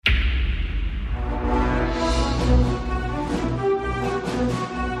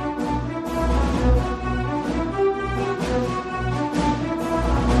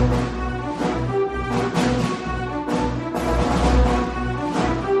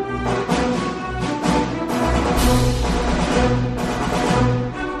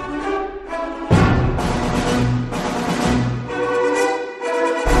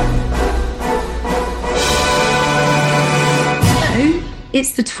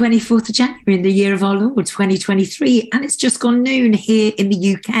It's the 24th of January in the year of our Lord, 2023, and it's just gone noon here in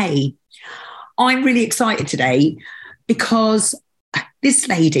the UK. I'm really excited today because this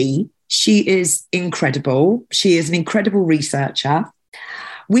lady, she is incredible. She is an incredible researcher.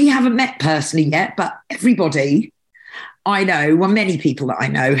 We haven't met personally yet, but everybody I know, well, many people that I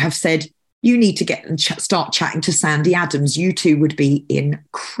know have said, you need to get and start chatting to Sandi Adams. You two would be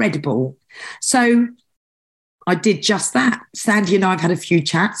incredible. So I did just that. Sandi and I have had a few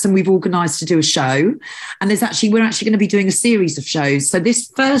chats and we've organised to do a show. And we're actually going to be doing a series of shows. So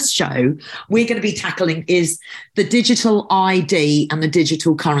this first show we're going to be tackling is the digital ID and the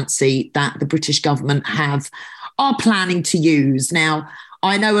digital currency that the British government are planning to use. Now,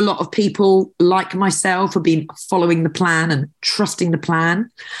 I know a lot of people like myself have been following the plan and trusting the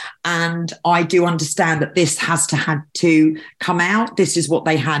plan. And I do understand that this had to come out. This is what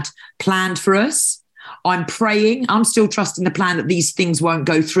they had planned for us. I'm praying. I'm still trusting the plan that these things won't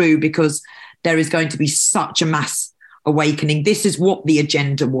go through because there is going to be such a mass awakening. This is what the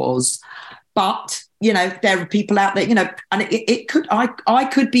agenda was. But, there are people out there, and I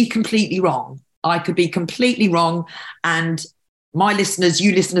could be completely wrong. I could be completely wrong. And my listeners,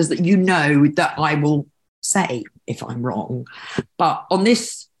 you listeners, that that I will say if I'm wrong. But on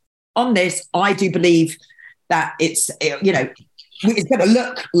this, I do believe that it's going to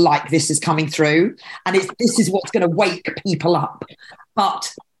look like this is coming through, and this is what's going to wake people up.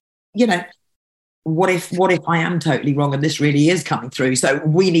 But what if I am totally wrong and this really is coming through? So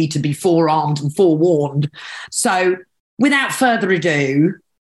we need to be forearmed and forewarned. So without further ado,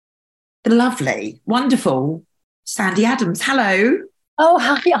 the lovely, wonderful Sandi Adams. Hello. Oh,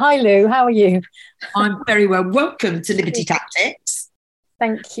 hi, Lou. How are you? I'm very well. Welcome to Liberty Tactics.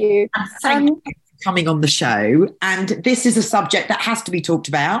 Thank you. And thank you for coming on the show. And this is a subject that has to be talked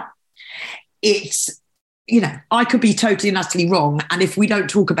about. It's, I could be totally and utterly wrong. And if we don't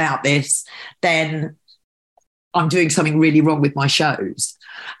talk about this, then I'm doing something really wrong with my shows.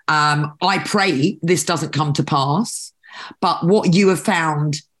 I pray this doesn't come to pass. But what you have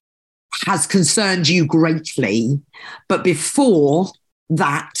found has concerned you greatly. But before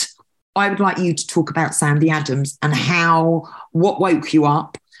that, I would like you to talk about Sandi Adams and what woke you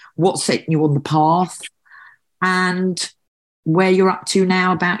up, what set you on the path, and where you're up to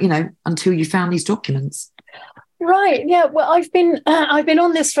now about, until you found these documents. Right. Yeah. Well, I've been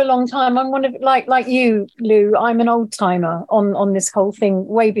on this for a long time. I'm one of like you, Lou. I'm an old timer on this whole thing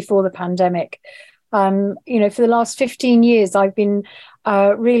way before the pandemic. For the last 15 years, I've been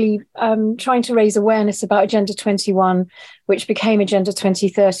really trying to raise awareness about Agenda 21, which became Agenda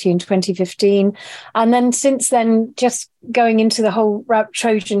 2030 in 2015. And then since then, just going into the whole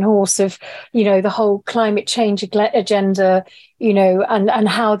Trojan horse of, the whole climate change agenda, and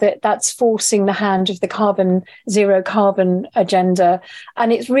how that's forcing the hand of the zero carbon agenda.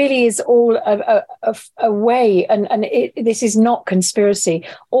 And it really is all a way, and this is not conspiracy.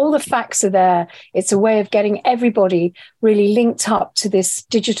 All the facts are there. It's a way of getting everybody really linked up to this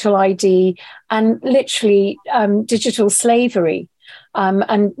digital ID and literally digital slavery.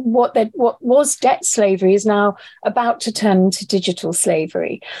 And what was debt slavery is now about to turn into digital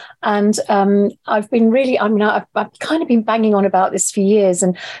slavery. And I've kind of been banging on about this for years.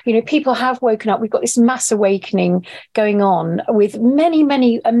 And, people have woken up. We've got this mass awakening going on with many,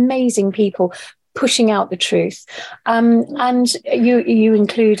 many amazing people pushing out the truth. And you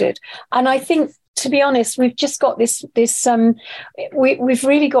included. And I think, to be honest, we've just got we've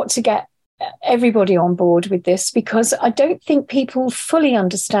really got to get everybody on board with this, because I don't think people fully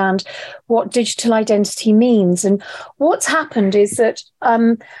understand what digital identity means. And what's happened is that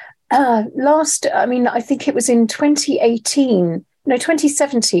I think it was in 2017,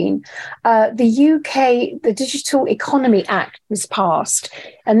 the Digital Economy Act was passed.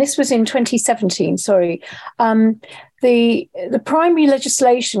 And this was in 2017, sorry. The primary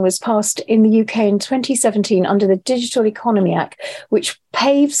legislation was passed in the UK in 2017 under the Digital Economy Act, which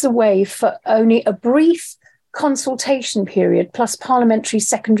paves the way for only a brief consultation period plus parliamentary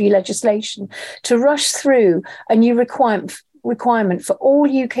secondary legislation to rush through a new requirement for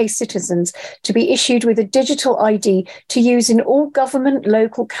all UK citizens to be issued with a digital ID to use in all government,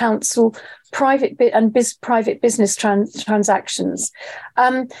 local council, private business transactions.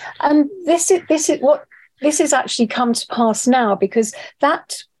 And this has actually come to pass now, because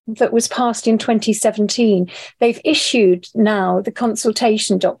that was passed in 2017. They've issued now the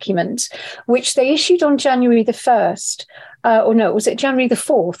consultation document, which they issued on January the 1st. Was it January the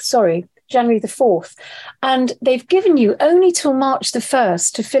 4th? Sorry. January the 4th. And they've given you only till March the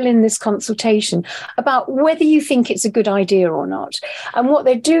 1st to fill in this consultation about whether you think it's a good idea or not. And what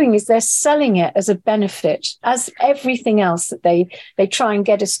they're doing is they're selling it as a benefit, as everything else that they try and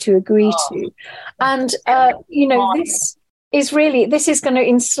get us to agree to. And, this is going to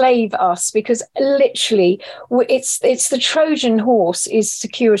enslave us, because literally it's the Trojan horse is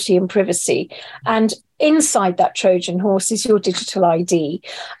security and privacy. And inside that Trojan horse is your digital ID.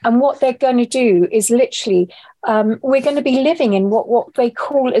 And what they're going to do is literally, we're going to be living in what they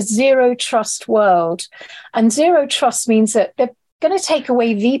call a zero trust world. And zero trust means that they're going to take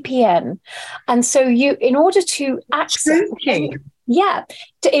away VPN. And so in order to access...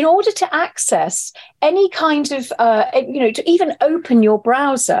 in order to access any kind of, to even open your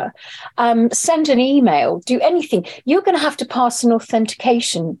browser, send an email, do anything, you're going to have to pass an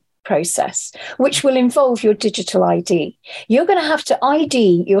authentication process, which will involve your digital ID. You're going to have to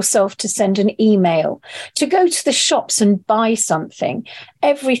ID yourself to send an email, to go to the shops and buy something.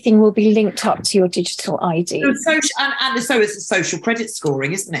 Everything will be linked up to your digital ID. And so it's social credit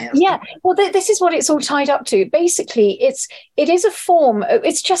scoring, isn't it? Yeah. Well, this is what it's all tied up to. Basically, it is a form.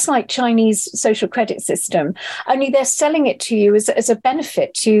 It's just like Chinese social credit system, only they're selling it to you as a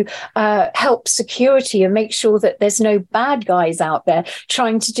benefit to help security and make sure that there's no bad guys out there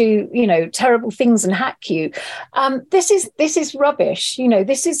trying to do terrible things and hack you. This is rubbish.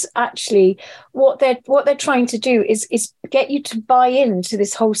 This is actually what they're trying to do is get you to buy into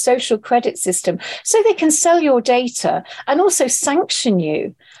this whole social credit system so they can sell your data and also sanction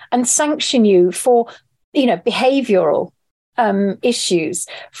you for behavioral issues.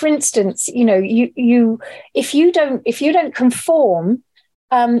 For instance, if you don't conform,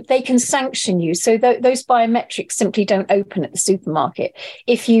 they can sanction you. So those biometrics simply don't open at the supermarket.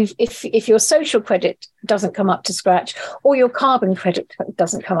 If your social credit doesn't come up to scratch, or your carbon credit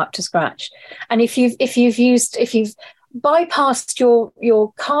doesn't come up to scratch, and if you've bypassed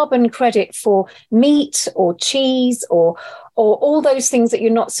your carbon credit for meat or cheese or all those things that you're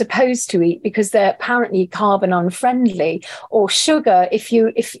not supposed to eat because they're apparently carbon unfriendly, or sugar if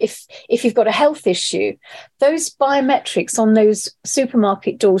you've got a health issue, those biometrics on those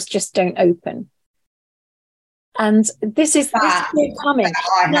supermarket doors just don't open. And this is coming.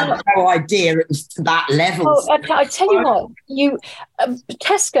 I had no idea it was to that level. Oh, I tell you what,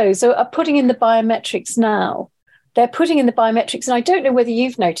 Tesco's are putting in the biometrics now. They're putting in the biometrics, and I don't know whether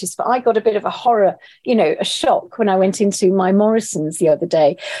you've noticed, but I got a bit of a horror, a shock when I went into my Morrison's the other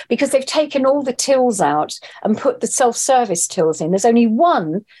day, because they've taken all the tills out and put the self-service tills in. There's only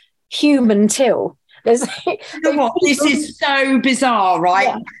one human till. This is so bizarre, right?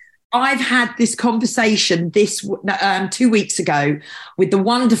 Yeah. I've had this conversation 2 weeks ago with the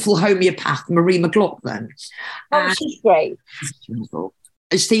wonderful homeopath Marie McLaughlin. Oh, she's great.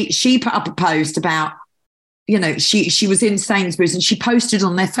 She put up a post about, she was in Sainsbury's, and she posted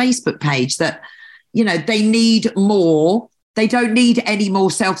on their Facebook page that, they need more. They don't need any more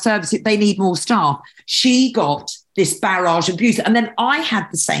self-service. They need more staff. She got this barrage of abuse. And then I had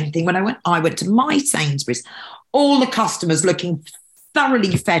the same thing when I went to my Sainsbury's. All the customers looking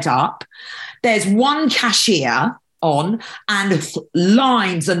thoroughly fed up. There's one cashier on and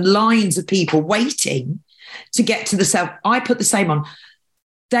lines and lines of people waiting to get to the self. I put the same on.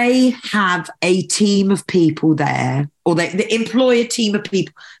 They have a team of people there, or the employer team of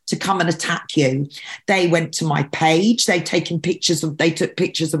people to come and attack you. They went to my page. They took pictures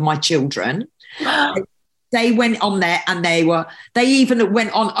of my children. They went on there and they even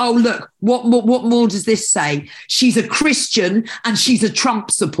went on, oh, look, what more does this say? She's a Christian and she's a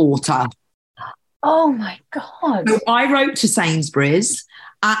Trump supporter. Oh, my God. So I wrote to Sainsbury's,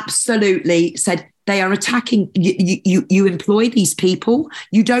 absolutely said, they are attacking you employ these people.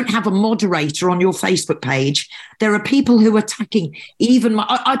 You don't have a moderator on your Facebook page. There are people who are attacking even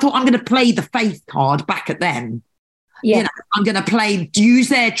I thought I'm going to play the faith card back at them. Yeah. I'm going to use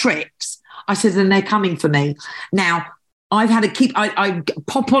their tricks. I said, and they're coming for me. Now, I've had to I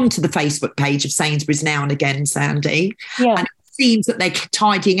pop onto the Facebook page of Sainsbury's now and again, Sandy. Yeah. And it seems that they're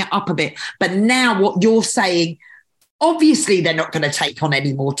tidying it up a bit. But now what you're saying, obviously they're not going to take on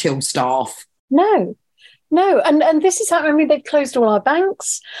any more till staff. No, and this is how, they've closed all our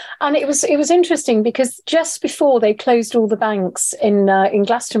banks, and it was interesting because just before they closed all the banks in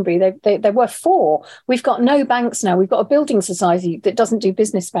Glastonbury, there were 4. We've got no banks now. We've got a building society that doesn't do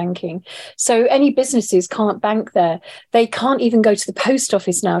business banking, so any businesses can't bank there. They can't even go to the post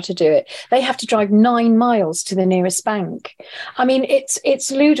office now to do it. They have to drive 9 miles to the nearest bank.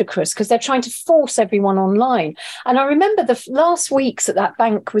 It's ludicrous because they're trying to force everyone online. And I remember the last weeks that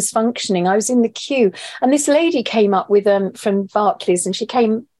bank was functioning, I was in the queue, and this lady came up with from Barclays, and she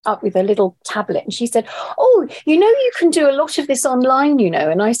came up with a little tablet, and she said, "Oh, you can do a lot of this online,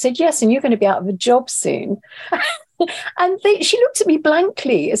 And I said, "Yes, and you're going to be out of a job soon." And she looked at me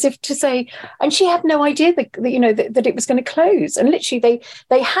blankly, as if to say, and she had no idea that it was going to close. And literally,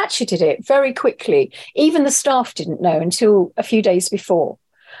 they hatcheted it very quickly. Even the staff didn't know until a few days before.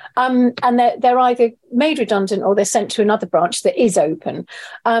 And they're either made redundant or they're sent to another branch that is open.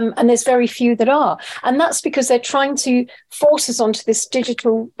 And there's very few that are. And that's because they're trying to force us onto this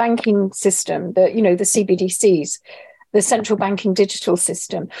digital banking system, the CBDCs, the central banking digital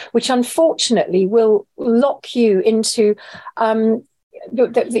system, which unfortunately will lock you into,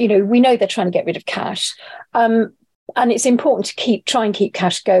 we know they're trying to get rid of cash. And it's important to try and keep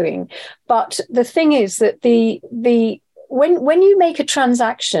cash going. But the thing is that when you make a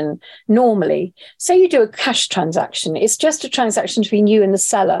transaction, normally, say you do a cash transaction, it's just a transaction between you and the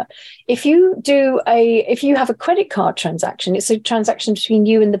seller. If you have a credit card transaction, it's a transaction between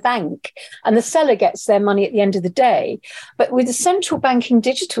you and the bank, and the seller gets their money at the end of the day. But with the central banking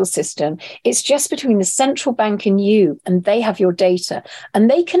digital system, it's just between the central bank and you, and they have your data, and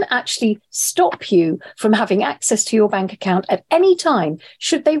they can actually stop you from having access to your bank account at any time,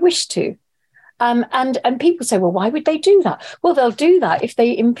 should they wish to. And people say, well, why would they do that? Well, they'll do that if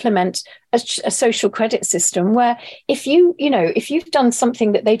they implement a social credit system where if you've done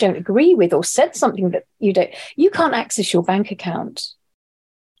something that they don't agree with or said something that you can't access your bank account.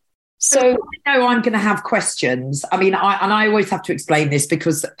 So I know I'm going to have questions. I mean, I always have to explain this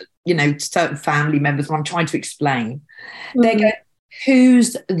because, certain family members, when I'm trying to explain, they go,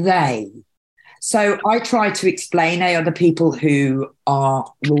 who's they? So I try to explain they are the people who are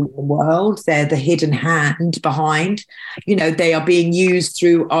ruling the world. They're the hidden hand behind. They are being used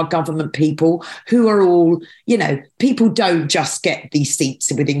through our government people who are all, people don't just get these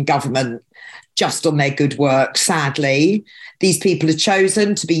seats within government just on their good work, sadly. These people are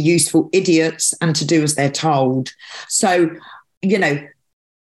chosen to be useful idiots and to do as they're told. So,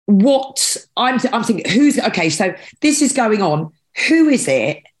 what I'm thinking, so this is going on. Who is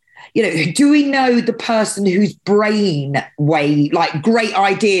it? Do we know the person whose great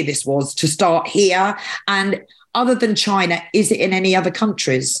idea this was to start here? And other than China, is it in any other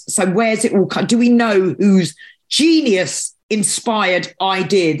countries? So where's it all? Do we know whose genius inspired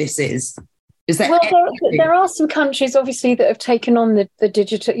idea this is? There are some countries, obviously, that have taken on the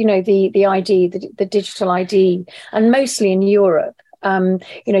digital, the ID, the digital ID, and mostly in Europe.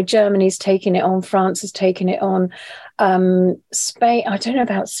 Germany's taken it on, France has taken it on. Spain, I don't know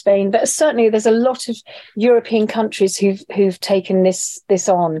about Spain, but certainly there's a lot of European countries who've taken this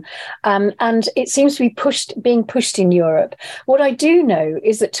on, and it seems to be being pushed in Europe. What I do know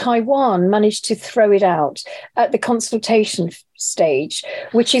is that Taiwan managed to throw it out at the consultation stage,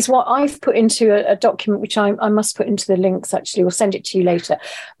 which is what I've put into a document, which I must put into the links, actually. We'll send it to you later.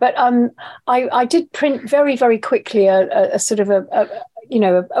 But I did print very, very quickly a sort of a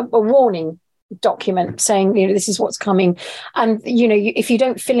warning document saying, this is what's coming. And, if you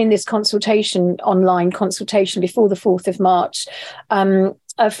don't fill in this online consultation before the 4th of March,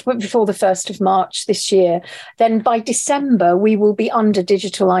 before the 1st of March this year, then by December, we will be under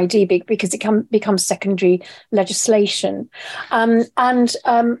digital ID because it becomes secondary legislation.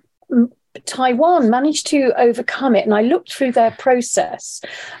 Taiwan managed to overcome it, and I looked through their process,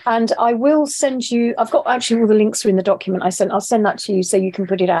 and I will send you, I've got actually all the links are in the document I'll send that to you so you can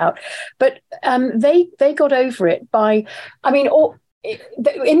put it out. But they got over it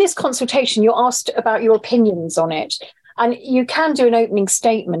in this consultation, you're asked about your opinions on it. And you can do an opening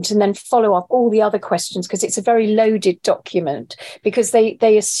statement and then follow up all the other questions, because it's a very loaded document, because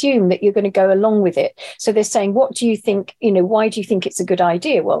they assume that you're going to go along with it. So they're saying, what do you think, why do you think it's a good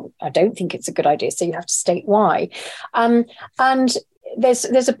idea? Well, I don't think it's a good idea. So you have to state why. And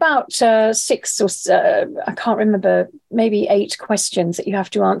there's about 6 or I can't remember, maybe 8 questions that you have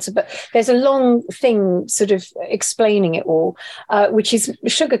to answer, but there's a long thing sort of explaining it all, which is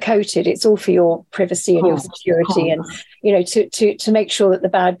sugar coated. It's all for your privacy and your security, and to make sure that the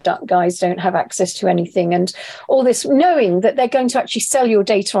bad guys don't have access to anything, and all this, knowing that they're going to actually sell your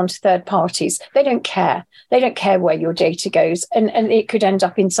data onto third parties. They don't care where your data goes, and it could end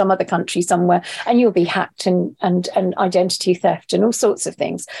up in some other country somewhere, and you'll be hacked and identity theft and all sorts of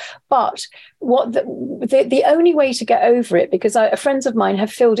things. But what the only way to get over it, because friends of mine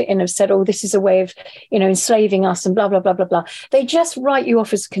have filled it in, have said, oh, this is a way of enslaving us and blah blah blah blah blah. They just write you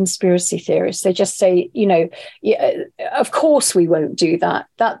off as a conspiracy theorist. They just say, of course we won't do that.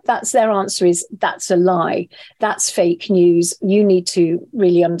 That's their answer, is that's a lie, that's fake news, you need to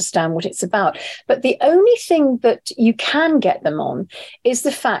really understand what it's about. But the only thing that you can get them on is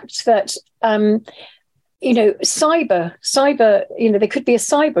the fact that cyber, there could be a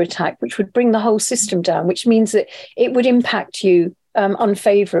cyber attack, which would bring the whole system down, which means that it would impact you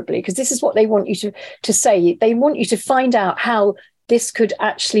unfavorably, because this is what they want you to say. They want you to find out how this could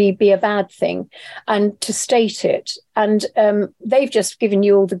actually be a bad thing and to state it. And they've just given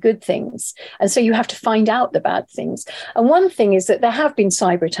you all the good things. And so you have to find out the bad things. And one thing is that there have been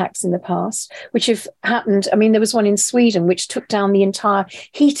cyber attacks in the past, which have happened. I mean, there was one in Sweden, which took down the entire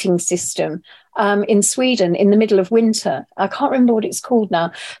heating system in Sweden in the middle of winter. I can't remember what it's called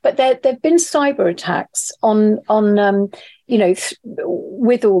now, but there've been cyber attacks on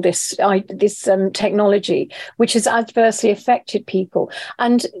with all this technology, which has adversely affected people.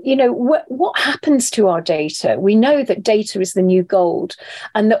 And what happens to our data? We know that data is the new gold,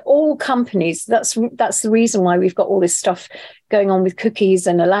 and that all companies. That's the reason why we've got all this stuff going on with cookies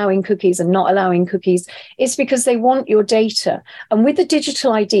and allowing cookies and not allowing cookies. It's because they want your data. And with the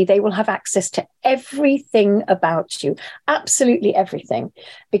digital ID, they will have access to everything about you, absolutely everything,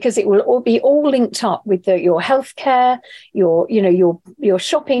 because it will all be linked up with your healthcare, your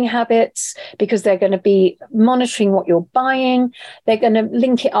shopping habits, because they're going to be monitoring what you're buying. They're going to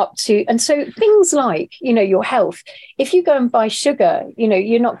link it up to, and so things like, your health. If you go and buy sugar,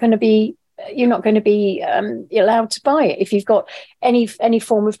 you're not going to be allowed to buy it. If you've got any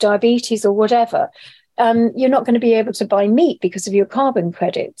form of diabetes or whatever, you're not going to be able to buy meat because of your carbon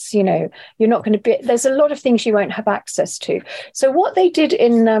credits. You're not going to be. There's a lot of things you won't have access to. So what they did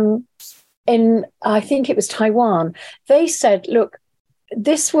in I think it was Taiwan, they said, look,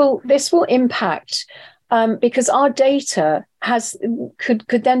 this will impact. Because our data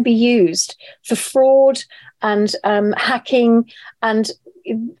could then be used for fraud and hacking and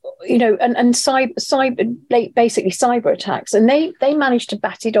basically cyber attacks, and they managed to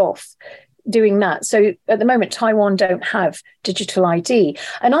bat it off doing that. So at the moment, Taiwan don't have digital ID,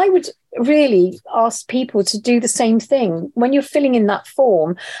 and I would really ask people to do the same thing when you're filling in that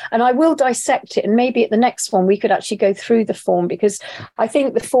form. And I will dissect it, and maybe at the next one we could actually go through the form, because I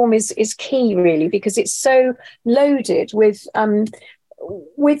think the form is key, really, because it's so loaded with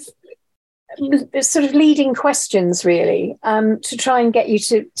sort of leading questions, really, to try and get you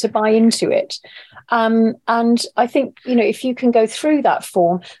to buy into it. And I think, if you can go through that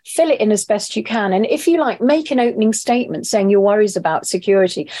form, fill it in as best you can. And if you like, make an opening statement saying your worries about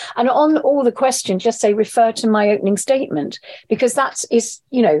security. And on all the questions, just say, refer to my opening statement, because that is,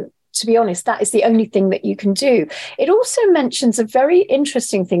 to be honest, that is the only thing that you can do. It also mentions a very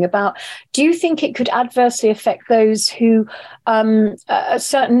interesting thing about, do you think it could adversely affect those who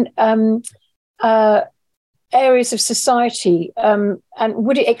certain areas of society, and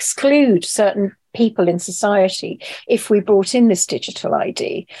would it exclude certain people in society if we brought in this digital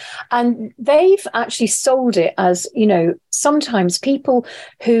ID? And they've actually sold it as, sometimes people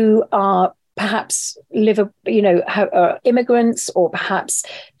who are perhaps are immigrants, or perhaps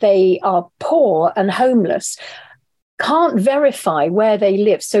they are poor and homeless, can't verify where they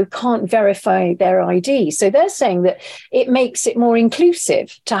live, so can't verify their ID. So they're saying that it makes it more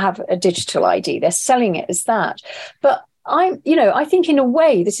inclusive to have a digital ID. They're selling it as that. But I think in a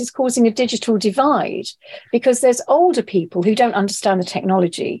way this is causing a digital divide, because there's older people who don't understand the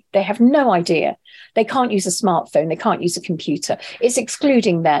technology. They have no idea. They can't use a smartphone. They can't use a computer. It's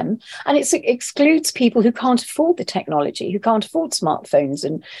excluding them. And it excludes people who can't afford the technology, who can't afford smartphones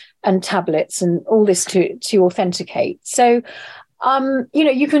and tablets and all this to authenticate. So,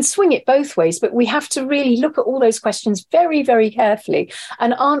 you can swing it both ways, but we have to really look at all those questions very, very carefully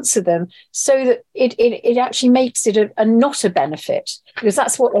and answer them so that it actually makes it not a benefit, because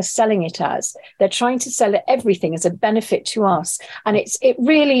that's what they're selling it as. They're trying to sell it everything as a benefit to us, and it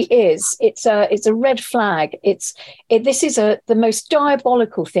really is. It's a red flag. This is the most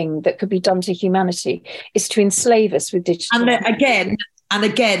diabolical thing that could be done to humanity, is to enslave us with digital. And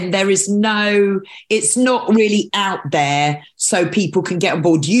again, it's not really out there so people can get on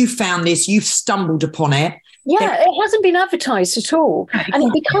board. You found this, you've stumbled upon it. Yeah, it hasn't been advertised at all. And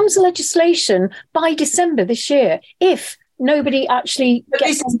it becomes legislation by December this year if nobody actually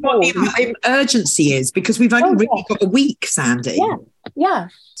gets on board. This is what the urgency is, because we've only really got a week, Sandi. Yeah.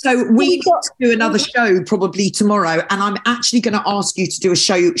 So we need to do another show probably tomorrow, and I'm actually going to ask you to do a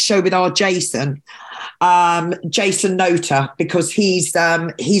show with our Jason Nota, because he's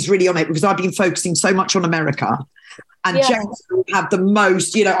really on it, because I've been focusing so much on America. And Jason will have the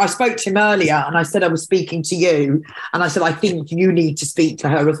most, I spoke to him earlier and I said I was speaking to you, and I said, I think you need to speak to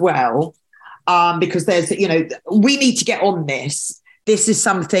her as well, because there's, we need to get on this. This is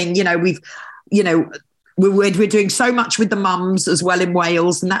something, we're doing so much with the mums as well in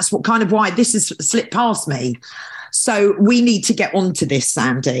Wales, and that's why this has slipped past me. So we need to get onto this,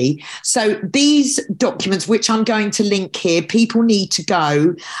 Sandy. So these documents, which I'm going to link here, people need to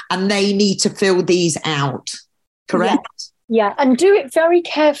go and they need to fill these out, correct? Yeah, and do it very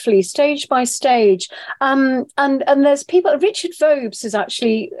carefully, stage by stage. And there's people. Richard Vobes has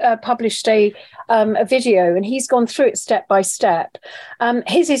actually published a video, and he's gone through it step by step.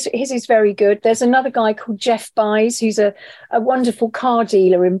 His is very good. There's another guy called Jeff Buys, who's a wonderful car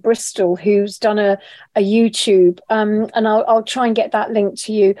dealer in Bristol, who's done a YouTube. And I'll try and get that link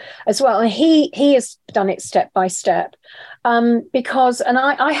to you as well. And he has done it step by step. Because, and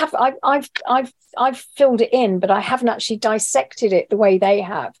I've filled it in, but I haven't actually dissected it the way they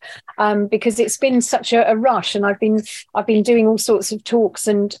have, because it's been such a rush, and I've been doing all sorts of talks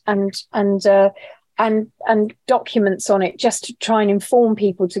and documents on it, just to try and inform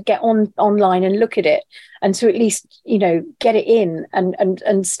people to get online and look at it, and to at least get it in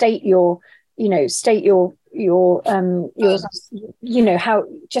and state your how,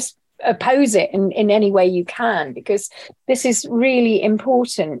 just oppose it in any way you can, because this is really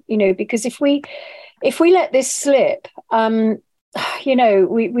important, because if we let this slip, we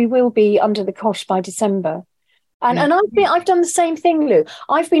will be under the cosh by December. And I've done the same thing, Lou.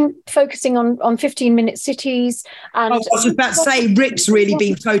 I've been focusing on 15-minute cities. And I was just about to say, Rick's really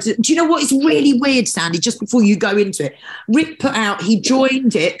been focused. Do you know what is really weird, Sandy, just before you go into it? Rick put out, he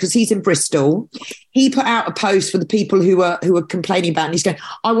joined it because he's in Bristol. He put out a post for the people who are complaining about it. And he's going,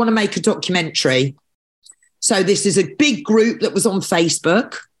 I want to make a documentary. So this is a big group that was on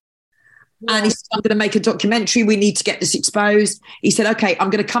Facebook. Yeah. And he said, I'm going to make a documentary. We need to get this exposed. He said, okay,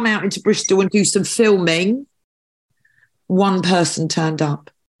 I'm going to come out into Bristol and do some filming. One person turned up.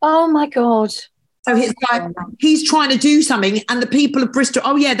 Oh my God. So he's trying to do something, and the people of Bristol,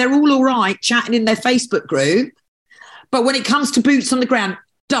 oh yeah, they're all right chatting in their Facebook group. But when it comes to boots on the ground,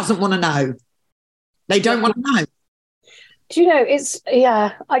 doesn't want to know. They don't want to know. Do you know,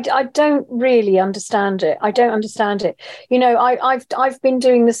 I don't really understand it. I don't understand it. I've been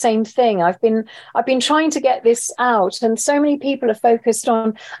doing the same thing. I've been trying to get this out, and so many people are focused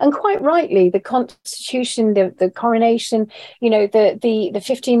on, and quite rightly, the Constitution, the coronation, the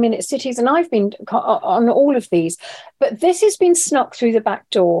 15-minute cities, and I've been on all of these. But this has been snuck through the back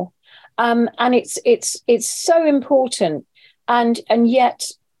door, and it's so important, and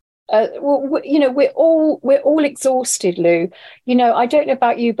yet. We're all exhausted, Lou. I don't know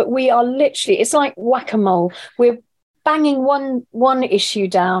about you, but we are literally, it's like whack-a-mole. We're banging one issue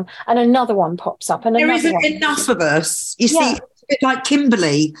down and another one pops up. And there isn't enough of us. You see, it's a bit like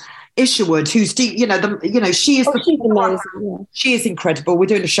Kimberly Isherwood, who's she is she is incredible. We're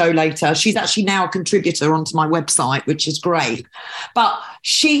doing a show later. She's actually now a contributor onto my website, which is great. But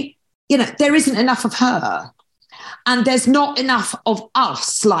she, there isn't enough of her. And there's not enough of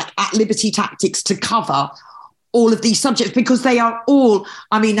us, like at Liberty Tactics, to cover all of these subjects, because they are all,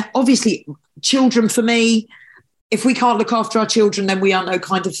 obviously, children for me, if we can't look after our children, then we are no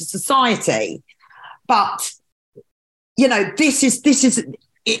kind of a society. But, this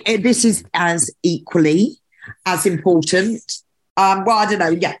is as equally as important. I don't know.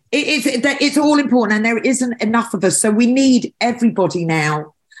 Yeah, it's all important, and there isn't enough of us. So we need everybody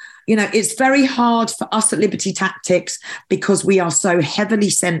now. It's very hard for us at Liberty Tactics because we are so heavily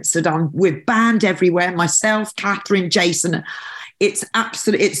censored. We're banned everywhere. Myself, Catherine, Jason. It's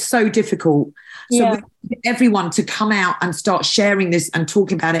so difficult. So we need everyone to come out and start sharing this and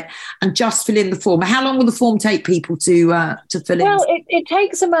talking about it, and just fill in the form. How long will the form take people to fill in? Well, it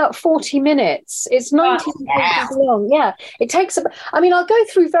takes about 40 minutes. It's 19 pages long. Yeah, it takes about. I'll go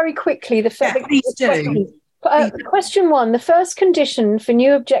through very quickly the please do. Question 1, the first condition for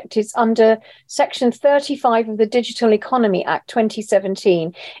new objectives under Section 35 of the Digital Economy Act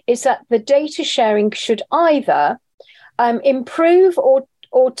 2017 is that the data sharing should either improve or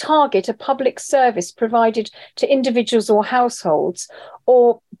target a public service provided to individuals or households,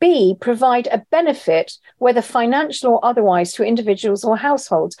 or B, provide a benefit, whether financial or otherwise, to individuals or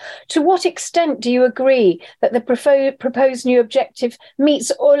households. To what extent do you agree that the proposed new objective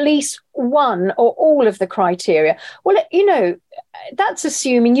meets or at least one or all of the criteria? Well, that's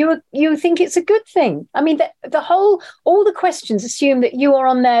assuming you think it's a good thing. All the questions assume that you are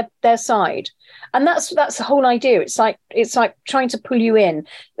on their side. And that's the whole idea. It's like trying to pull you in,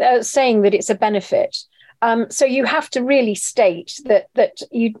 saying that it's a benefit. So you have to really state that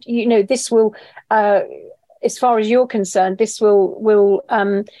this will, as far as you're concerned, this will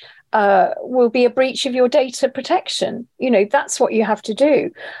be a breach of your data protection. That's what you have to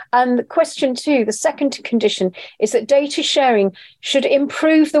do. And question 2, the second condition, is that data sharing should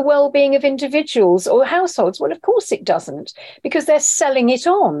improve the well-being of individuals or households. Well, of course it doesn't, because they're selling it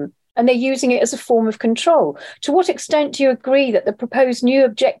on. and they're using it as a form of control. To what extent do you agree that the proposed new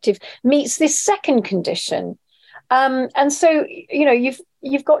objective meets this second condition? And so,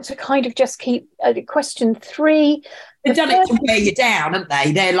 you've got to kind of just keep question 3. They've done it to wear you down, haven't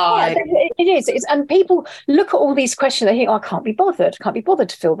they? They're like... Yeah, it is. And people look at all these questions, they think, I can't be bothered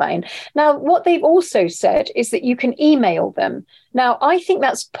to fill that in. Now, what they've also said is that you can email them. Now, I think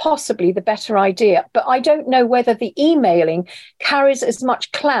that's possibly the better idea, but I don't know whether the emailing carries as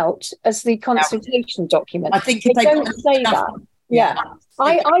much clout as the consultation document. I think if they don't say that. Yeah.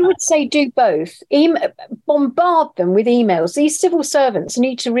 I would say do both. Bombard them with emails. These civil servants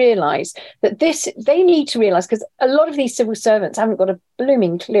need to realise that they need to realise, because a lot of these civil servants haven't got a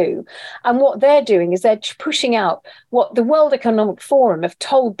blooming clue. And what they're doing is they're pushing out what the World Economic Forum have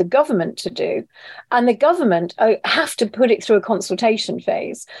told the government to do. And the government have to put it through a consultation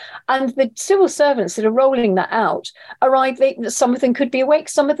phase. And the civil servants that are rolling that out some of them could be awake,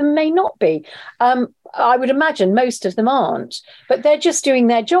 some of them may not be. I would imagine most of them aren't, but they're just doing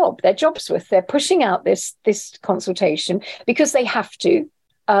their job. Their job's worth. They're pushing out this consultation because they have to.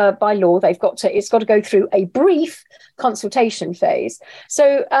 By law, it's got to go through a brief consultation phase.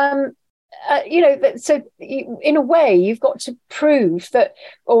 So, in a way, you've got to prove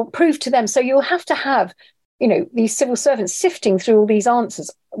to them. So you'll have to have, these civil servants sifting through all these answers,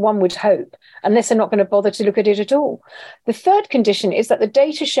 one would hope, unless they're not going to bother to look at it at all. The third condition is that the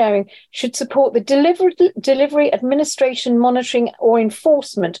data sharing should support the delivery, administration, monitoring, or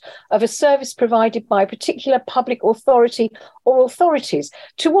enforcement of a service provided by a particular public authority or authorities.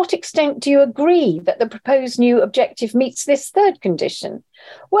 To what extent do you agree that the proposed new objective meets this third condition?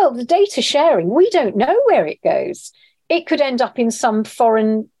 Well, the data sharing, we don't know where it goes. It could end up in some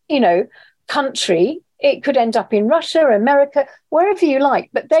foreign, country. It could end up in Russia, America, wherever you like,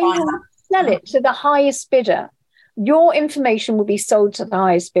 but they will sell it to the highest bidder. Your information will be sold to the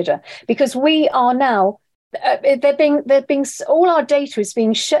highest bidder, because we are now, all our data is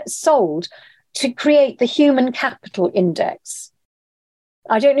being sold to create the human capital index.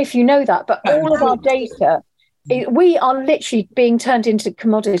 I don't know if you know that, but all of our data, we are literally being turned into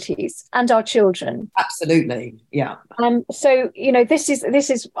commodities, and our children. Absolutely, yeah. So this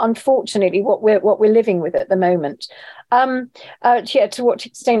is unfortunately what we're living with at the moment. To what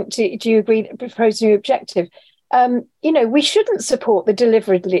extent do you agree that the proposed new objective? We shouldn't support the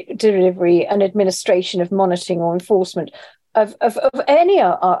delivery and administration of monitoring or enforcement of any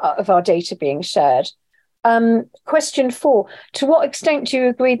of our data being shared. Question 4, to what extent do you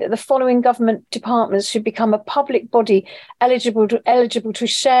agree that the following government departments should become a public body eligible to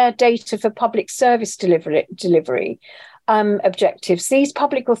share data for public service delivery objectives? These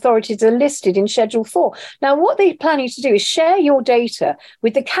public authorities are listed in Schedule 4. Now, what they're planning to do is share your data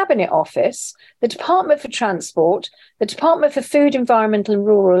with the Cabinet Office, the Department for Transport, the Department for Food, Environmental and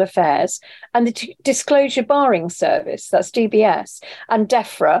Rural Affairs, and the Disclosure Barring Service, that's DBS, and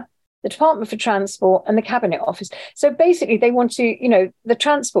DEFRA, the Department for Transport, and the Cabinet Office. So basically they want to, the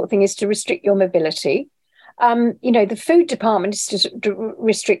transport thing is to restrict your mobility. The food department is to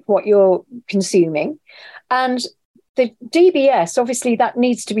restrict what you're consuming. And the DBS, obviously that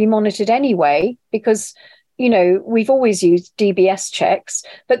needs to be monitored anyway, because, we've always used DBS checks,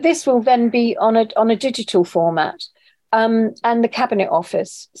 but this will then be on a digital format. And the Cabinet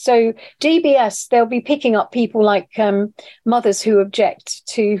Office. So DBS, they'll be picking up people like mothers who object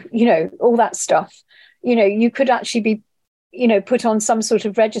to, all that stuff. You could actually be, put on some sort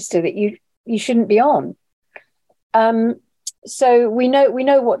of register that you shouldn't be on. So we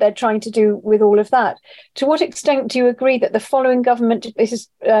know what they're trying to do with all of that. To what extent do you agree that the following government, this is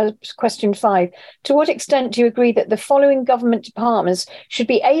question 5, to what extent do you agree that the following government departments should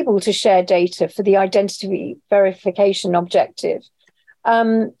be able to share data for the identity verification objective?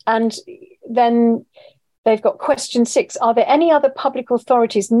 And then they've got question 6, are there any other public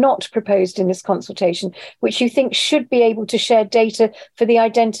authorities not proposed in this consultation which you think should be able to share data for the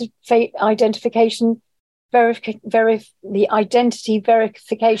identification the identity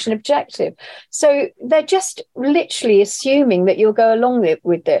verification objective? So they're just literally assuming that you'll go along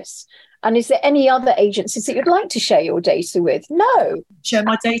with this. And is there any other agencies that you'd like to share your data with? No. Share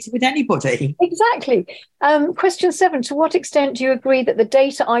my data with anybody. Exactly. Question 7, to what extent do you agree that the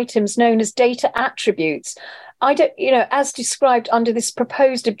data items known as data attributes, as described under this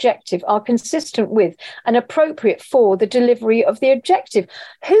proposed objective, are consistent with and appropriate for the delivery of the objective?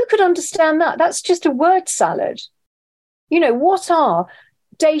 Who could understand that? That's just a word salad. What are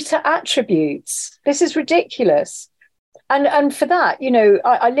data attributes? This is ridiculous. And for that,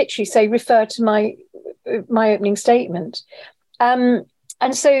 I literally say refer to my opening statement.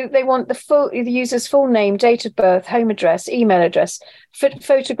 And so they want the user's full name, date of birth, home address, email address,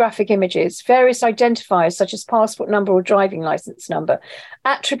 photographic images, various identifiers such as passport number or driving license number,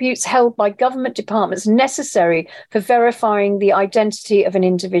 attributes held by government departments necessary for verifying the identity of an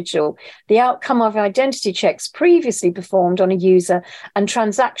individual, the outcome of identity checks previously performed on a user, and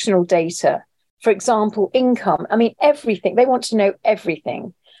transactional data. For example, income. I mean, everything. They want to know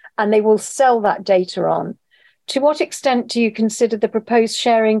everything, and they will sell that data on. To what extent do you consider the proposed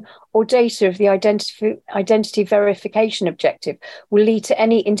sharing or data of the identity verification objective will lead to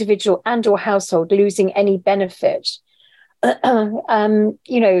any individual and or household losing any benefit?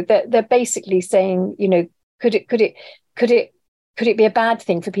 They're basically saying, could it be a bad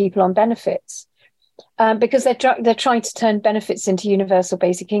thing for people on benefits? Because they're trying to turn benefits into universal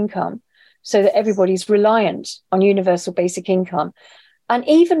basic income, so that everybody's reliant on universal basic income. And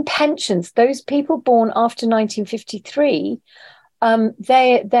even pensions, those people born after 1953,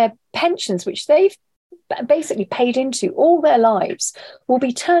 their pensions, which they've basically paid into all their lives, will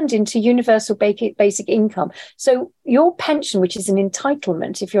be turned into universal basic income. So your pension, which is an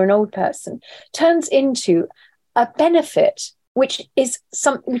entitlement if you're an old person, turns into a benefit, which is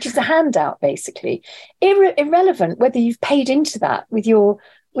a handout, basically, irrelevant whether you've paid into that with your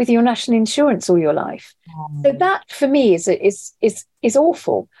national insurance all your life. So that for me is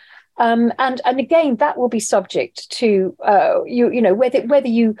awful. And again, that will be subject to whether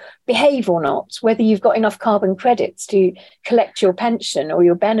you behave or not, whether you've got enough carbon credits to collect your pension or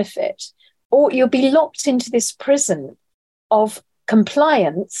your benefit, or you'll be locked into this prison of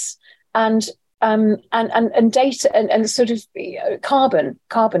compliance and data and sort of carbon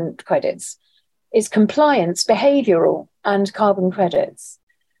credits. Is compliance, behavioural, and carbon credits.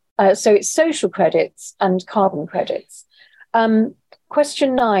 So it's social credits and carbon credits.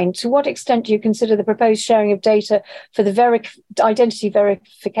 Question 9, to what extent do you consider the proposed sharing of data for the identity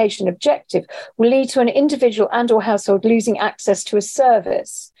verification objective will lead to an individual and or household losing access to a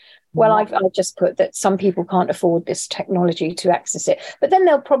service? Well, I've just put that some people can't afford this technology to access it, but then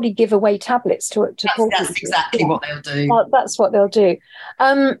they'll probably give away tablets to that's exactly what they'll do. That's what they'll do.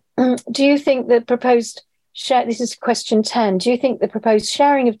 Do you think the proposed this is question 10. Do you think the proposed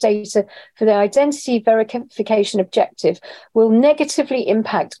sharing of data for the identity verification objective will negatively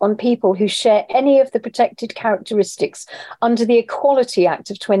impact on people who share any of the protected characteristics under the Equality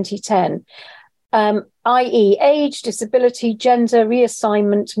Act of 2010, i.e. age, disability, gender,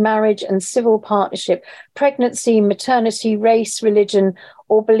 reassignment, marriage and civil partnership, pregnancy, maternity, race, religion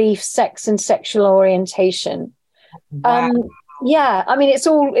or belief, sex and sexual orientation? Wow. Yeah, I mean, it's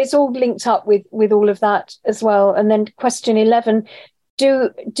all linked up with all of that as well. And then question 11,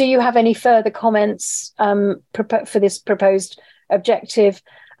 do you have any further comments for this proposed objective?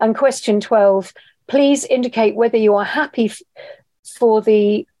 And question 12, please indicate whether you are happy for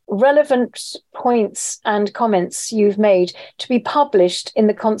the relevant points and comments you've made to be published in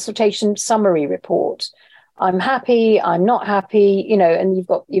the consultation summary report. I'm happy, I'm not happy, and you've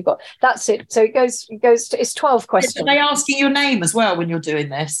got that's it. So it goes to, it's 12 questions. Are they asking your name as well when you're doing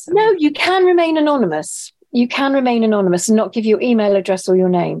this? No, you can remain anonymous. You can remain anonymous and not give your email address or your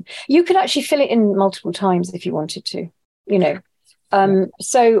name. You could actually fill it in multiple times if you wanted to, it's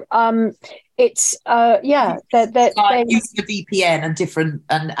they're using a VPN and different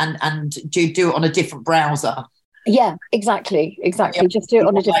and do it on a different browser. Yeah, exactly. Yeah. Just do it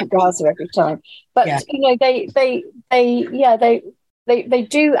on a different browser every time. But they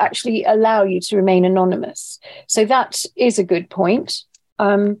do actually allow you to remain anonymous. So that is a good point.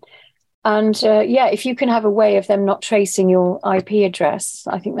 If you can have a way of them not tracing your IP address,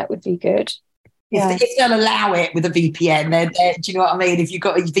 I think that would be good. Yeah. If they'll allow it with a VPN, do you know what I mean? If you've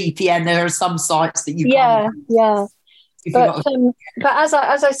got a VPN, there are some sites that you can't. Yeah. But as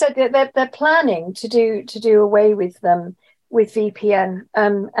I said, they're planning to do away with VPN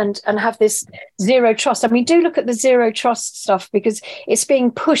and have this zero trust. I mean, do look at the zero trust stuff because it's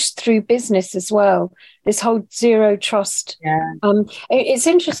being pushed through business as well. This whole zero trust. Yeah. It's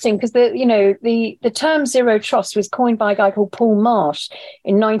interesting because the term zero trust was coined by a guy called Paul Marsh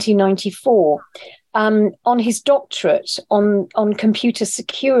in 1994 on his doctorate on computer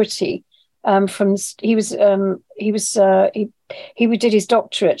security. He did his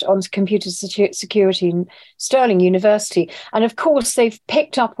doctorate on computer security in Stirling University, and of course they've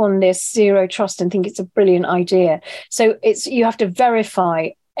picked up on this zero trust and think it's a brilliant idea. So you have to verify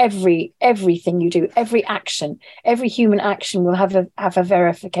everything you do, every action, every human action will have a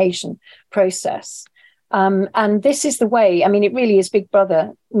verification process. And this is the way. I mean, it really is Big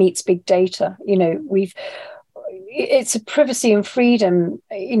Brother meets big data. It's a privacy and freedom,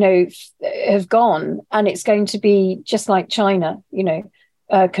 have gone, and it's going to be just like China,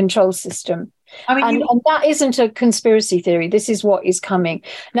 control system. I mean, and that isn't a conspiracy theory. This is what is coming.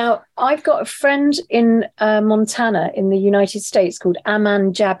 Now, I've got a friend in Montana in the United States called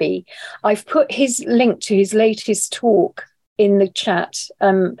Aman Jabi. I've put his link to his latest talk in the chat.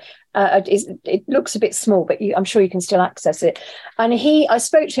 It looks a bit small, but I'm sure you can still access it. And I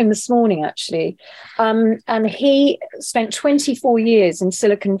spoke to him this morning, actually, and he spent 24 years in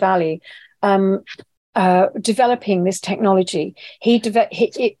Silicon Valley developing this technology. He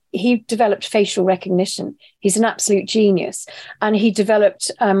developed facial recognition. He's an absolute genius, and he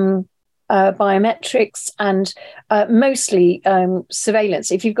developed biometrics and mostly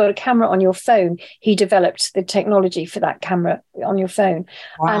surveillance. If you've got a camera on your phone, he developed the technology for that camera on your phone.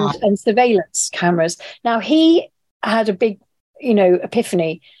 Wow. and surveillance cameras. Now, he had a big,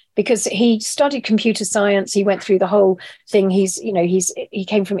 epiphany, because he studied computer science. He went through the whole thing. He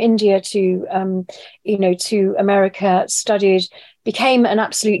came from India to America, studied, became an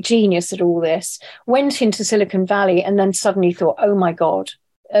absolute genius at all this, went into Silicon Valley, and then suddenly thought, oh my God,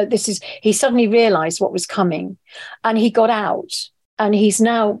 he suddenly realized what was coming, and he got out, and he's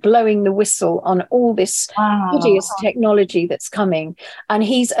now blowing the whistle on all this hideous technology that's coming. And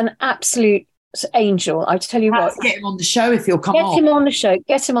he's an absolute angel. I tell you what, get him on the show if you'll come on. Get him on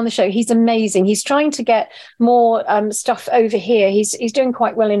the show. He's amazing. He's trying to get more stuff over here. He's doing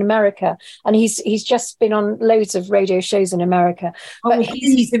quite well in America, and he's just been on loads of radio shows in America. But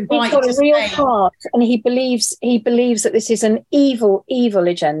he's got a real heart, and he believes that this is an evil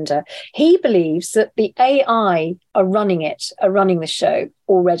thing. He believes that the AI are running the show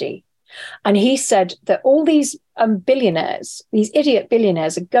already. And he said that all these billionaires, these idiot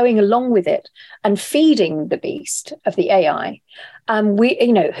billionaires, are going along with it and feeding the beast of the AI.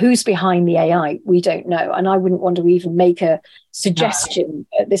 Who's behind the AI? We don't know. And I wouldn't want to even make a suggestion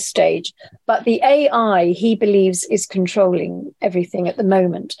at this stage. But the AI, he believes, is controlling everything at the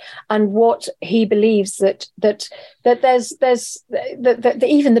moment. And what he believes that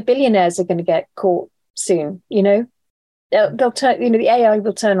even the billionaires are going to get caught soon, They'll turn, the AI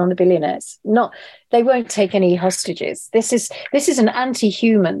will turn on the billionaires. They won't take any hostages. This is an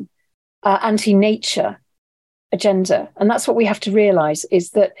anti-human, anti-nature agenda, and that's what we have to realize,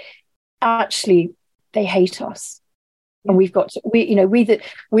 is that actually they hate us, and we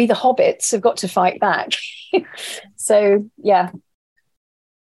the hobbits have got to fight back. So yeah.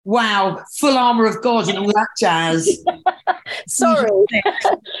 Wow, full armour of God and all that jazz. Sorry,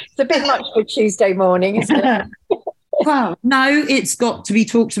 it's a bit much for Tuesday morning, isn't it? Well, no, it's got to be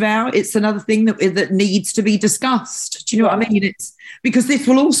talked about. It's another thing that needs to be discussed. Do you know what I mean? It's because this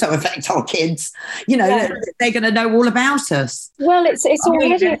will also affect our kids. They're going to know all about us. Well, it's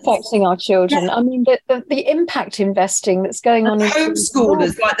already affecting our children. Yeah. I mean, the impact investing that's going on in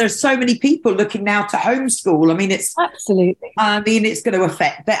homeschoolers. Like, there's so many people looking now to homeschool. I mean, it's absolutely. I mean, it's going to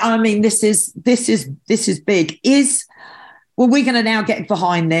affect. But I mean, this is big. Well, we're going to now get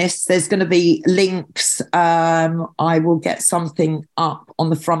behind this. There's going to be links. I will get something up on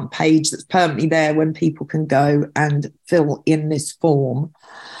the front page that's permanently there when people can go and fill in this form.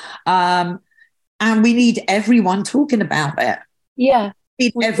 And we need everyone talking about it. Yeah.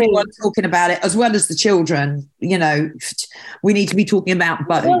 Everyone talking about it, as well as the children. We need to be talking about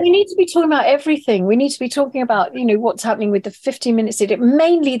both. Well, we need to be talking about everything. We need to be talking about what's happening with the 15 minutes idiot.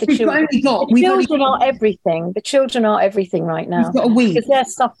 Mainly the children. The children are everything. The children are everything right now. We've got a week because they're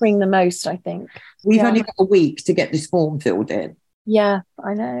suffering the most, I think. We've only got a week to get this form filled in. Yeah,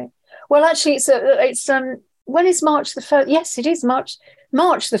 I know. Well, actually, it's when is March the 1st? Yes, it is March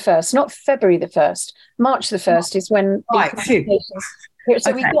the 1st, not February the 1st. March the 1st is when. Right.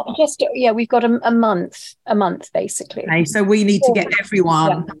 So we've got a month basically. Okay, so we need to get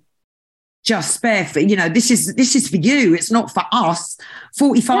everyone just spare for this is for you. It's not for us.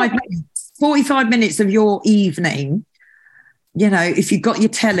 45 minutes of your evening. If you've got your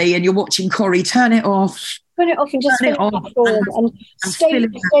telly and you're watching Corrie, turn it off. Turn it off and just fill it form and state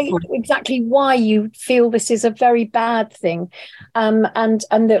exactly why you feel this is a very bad thing, and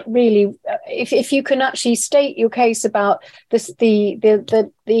that really, if you can actually state your case about this, the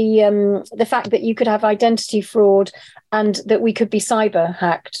fact that you could have identity fraud and that we could be cyber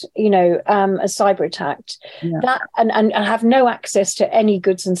hacked, cyber attacked, that and have no access to any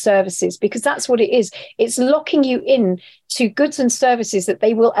goods and services, because that's what it is. It's locking you in to goods and services that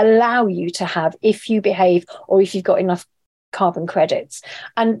they will allow you to have if you behave or if you've got enough carbon credits.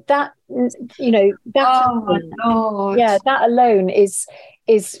 And that, that alone is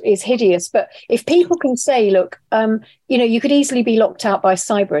is hideous. But if people can say, look, you could easily be locked out by a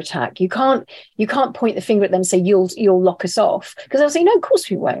cyber attack. You can't point the finger at them and say you'll lock us off, because they'll say no, of course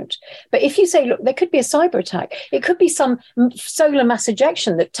we won't. But if you say, look, there could be a cyber attack, it could be some solar mass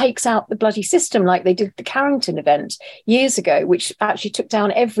ejection that takes out the bloody system, like they did the Carrington event years ago, which actually took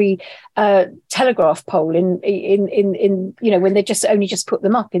down every telegraph pole in when they only just put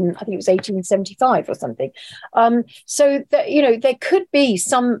them up in, I think it was 1875 or something. So that there could be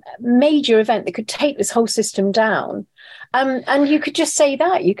some major event that could take this whole system down. And you could just say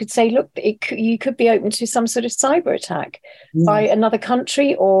that. You could say, look, you could be open to some sort of cyber attack by another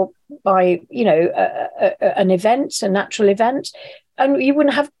country, or by, an event, a natural event, and you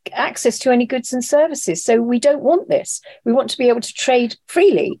wouldn't have access to any goods and services. So we don't want this. We want to be able to trade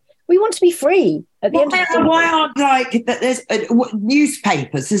freely. We want to be free at the end of the day. Why aren't there's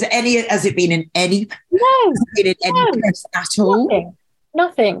newspapers? Has it been in any? No, any press at all?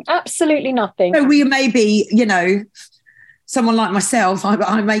 Nothing. Absolutely nothing. So we may be, someone like myself,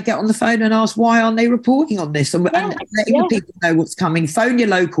 I may get on the phone and ask, why aren't they reporting on this? And letting people know what's coming. Phone your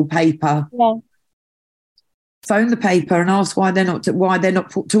local paper. Yeah. Phone the paper and ask why they're not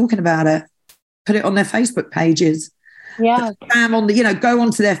talking about it. Put it on their Facebook pages. Yeah. Spam on go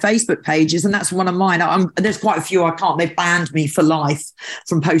onto their Facebook pages, and that's one of mine. There's quite a few I can't. They've banned me for life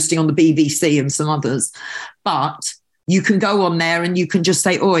from posting on the BBC and some others. But you can go on there and you can just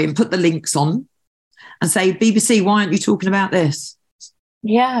say, oi, and put the links on and say, BBC, why aren't you talking about this?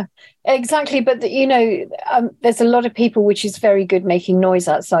 Yeah, exactly. But, there's a lot of people, which is very good, making noise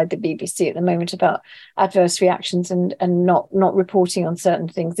outside the BBC at the moment about adverse reactions and not reporting on certain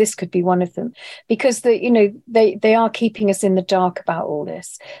things. This could be one of them, because they are keeping us in the dark about all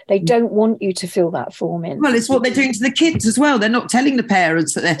this. They don't want you to fill that form in. Well, it's what they're doing to the kids as well. They're not telling the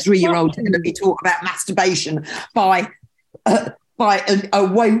parents that their 3-year-old are going to be talking about masturbation by a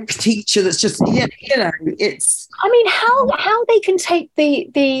woke teacher that's just, it's... I mean, how they can take the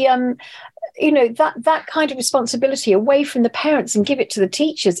that kind of responsibility away from the parents and give it to the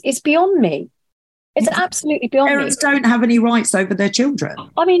teachers is beyond me. It's absolutely beyond me. Parents don't have any rights over their children.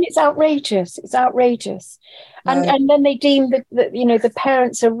 I mean, it's outrageous. It's outrageous. And then they deem that the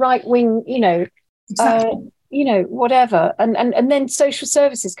parents are right-wing, Exactly. Whatever. And then social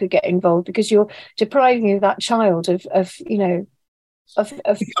services could get involved, because you're depriving that child of becoming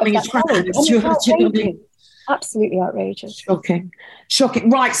a trans. Absolutely outrageous. Shocking.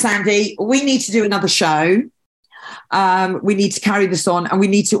 Right, Sandi, we need to do another show. We need to carry this on, and we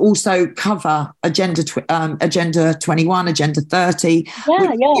need to also cover Agenda 21, Agenda 30.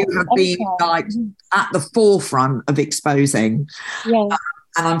 Yeah. You have been at the forefront of exposing. Yeah.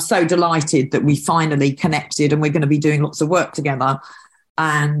 And I'm so delighted that we finally connected, and we're going to be doing lots of work together.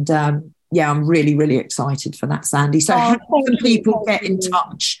 And I'm really, really excited for that, Sandi. So how can people get in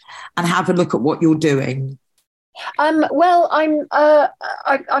touch and have a look at what you're doing? Well, I've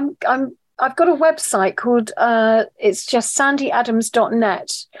got a website called it's just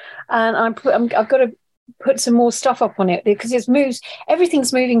sandyadams.net, and I've got to put some more stuff up on it, because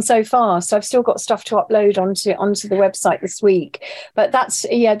everything's moving so fast. I've still got stuff to upload onto the website this week, but that's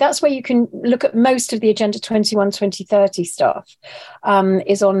where you can look at most of the Agenda 21 2030 stuff,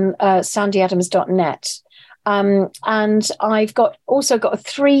 is on sandyadams.net. And I've also got a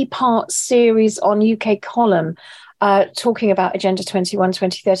 3-part series on UK Column talking about Agenda 21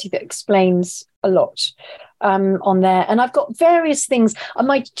 2030 that explains a lot on there. And I've got various things.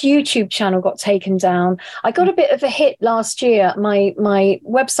 My YouTube channel got taken down. I got a bit of a hit last year. My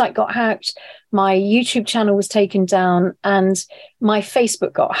website got hacked, my YouTube channel was taken down, and my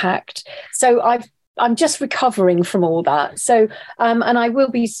Facebook got hacked. So I'm just recovering from all that. So, and I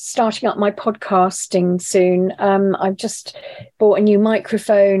will be starting up my podcasting soon. I've just bought a new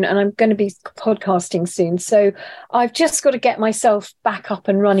microphone, and I'm going to be podcasting soon. So I've just got to get myself back up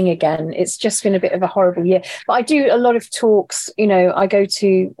and running again. It's just been a bit of a horrible year. But I do a lot of talks. I go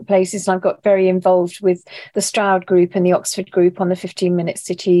to places, and I've got very involved with the Stroud group and the Oxford group on the 15-minute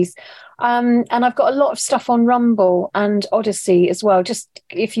cities. And I've got a lot of stuff on Rumble and Odyssey as well. Just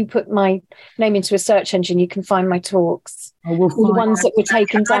if you put my name into a search engine, you can find my talks. All the ones that were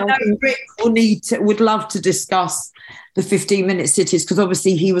taken down. I know Rick would love to discuss the 15-minute cities, because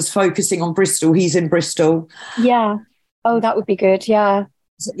obviously he was focusing on Bristol. He's in Bristol. Yeah. Oh, that would be good. Yeah.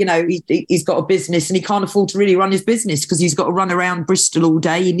 He's got a business, and he can't afford to really run his business because he's got to run around Bristol all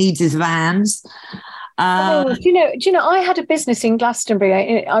day. He needs his vans. Do you know, I had a business in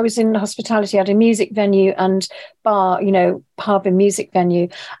Glastonbury. I was in hospitality. I had a music venue and bar, pub and music venue.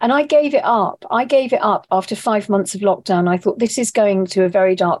 And I gave it up. After 5 months of lockdown. I thought, this is going to a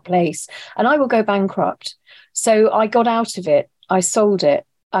very dark place and I will go bankrupt. So I got out of it. I sold it.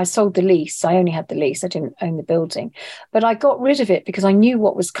 I sold the lease. I only had the lease. I didn't own the building, but I got rid of it because I knew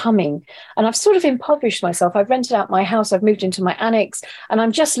what was coming. And I've sort of impoverished myself. I've rented out my house. I've moved into my annex, and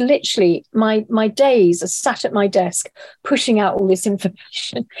I'm just literally, my days are sat at my desk pushing out all this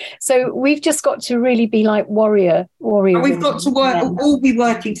information. So we've just got to really be like warrior. And we've got to work, all be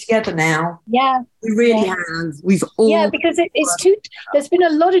working together now. Yeah. We really have. We've all. Yeah, because there's been a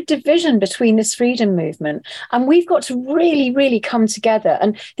lot of division between this freedom movement, and we've got to really, really come together.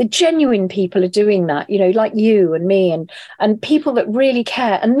 And the genuine people are doing that, you know, like you and me, and people that really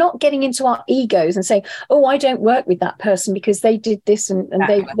care, and not getting into our egos and saying, oh, I don't work with that person because they did this and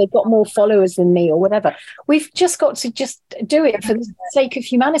they've got more followers than me or whatever. We've just got to just do it for the sake of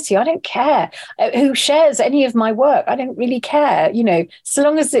humanity. I don't care who shares any of my work. I don't really care, you know, so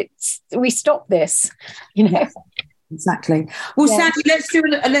long as we stop this. You know, exactly. Well, Sandi,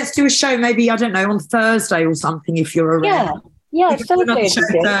 let's do a show. Maybe, I don't know, on Thursday or something if you're around. Yeah.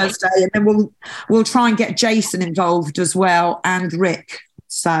 Thursday, and then we'll try and get Jason involved as well, and Rick.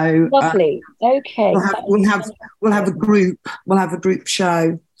 So lovely. Okay, we'll have a group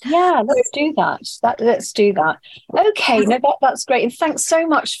show. Yeah, let's do that. Let's do that. Okay, no, that's great, and thanks so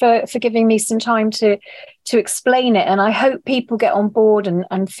much for giving me some time to explain it. And I hope people get on board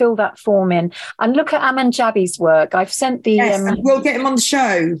and fill that form in and look at Aman Jabi's work. I've sent the. Yes, and we'll get him on the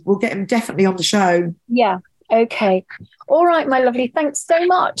show. We'll get him definitely on the show. Yeah. Okay. All right, my lovely. Thanks so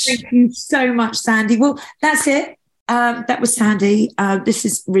much. Thank you so much, Sandi. Well, that's it. That was Sandi. This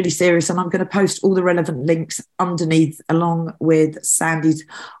is really serious, and I'm going to post all the relevant links underneath, along with Sandi's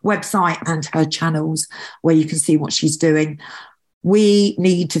website and her channels, where you can see what she's doing. We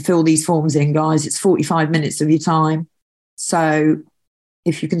need to fill these forms in, guys. It's 45 minutes of your time. So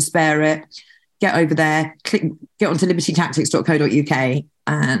if you can spare it, get over there, get onto libertytactics.co.uk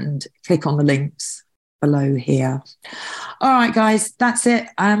and click on the links below here. All right, guys, that's it.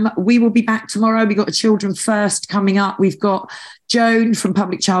 We will be back tomorrow. We've got a Children First coming up. We've got Joan from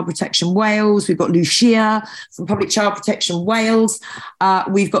Public Child Protection Wales. We've got Lucia from Public Child Protection Wales.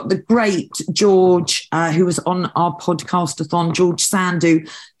 We've got the great George, who was on our podcast-a-thon, George Sandu,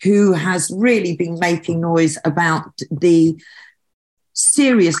 who has really been making noise about the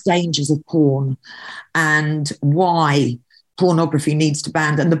serious dangers of porn and why pornography needs to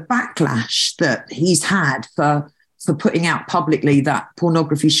ban, and the backlash that he's had for putting out publicly that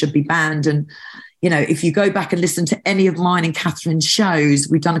pornography should be banned. And, you know, if you go back and listen to any of mine and Catherine's shows,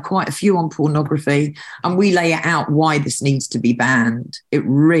 we've done quite a few on pornography, and we lay out why this needs to be banned. It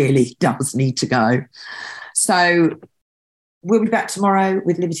really does need to go. So we'll be back tomorrow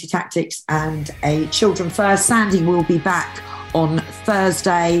with Liberty Tactics and a Children First. Sandi will be back on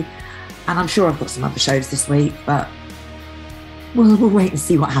Thursday, and I'm sure I've got some other shows this week, but we'll wait and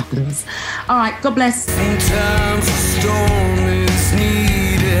see what happens. All right, God bless.